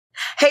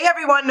Hey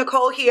everyone,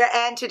 Nicole here,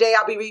 and today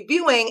I'll be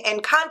reviewing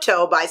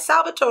Incanto by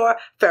Salvatore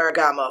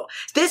Ferragamo.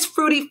 This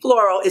fruity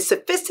floral is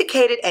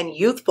sophisticated and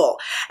youthful,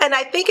 and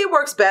I think it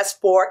works best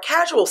for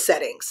casual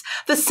settings.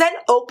 The scent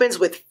opens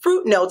with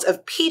fruit notes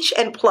of peach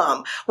and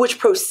plum, which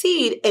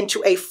proceed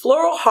into a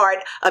floral heart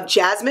of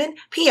jasmine,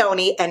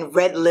 peony, and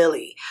red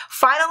lily.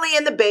 Finally,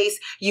 in the base,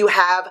 you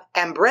have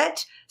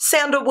ambrette,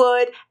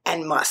 sandalwood,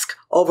 and musk.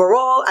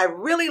 Overall, I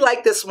really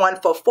like this one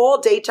for fall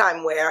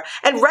daytime wear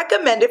and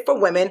recommend it for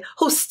women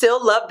who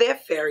still love their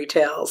fairy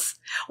tales.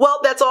 Well,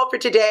 that's all for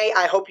today.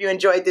 I hope you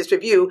enjoyed this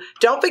review.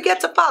 Don't forget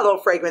to follow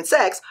Fragrance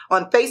X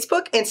on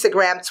Facebook,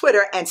 Instagram,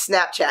 Twitter, and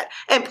Snapchat.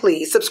 And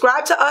please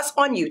subscribe to us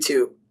on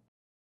YouTube.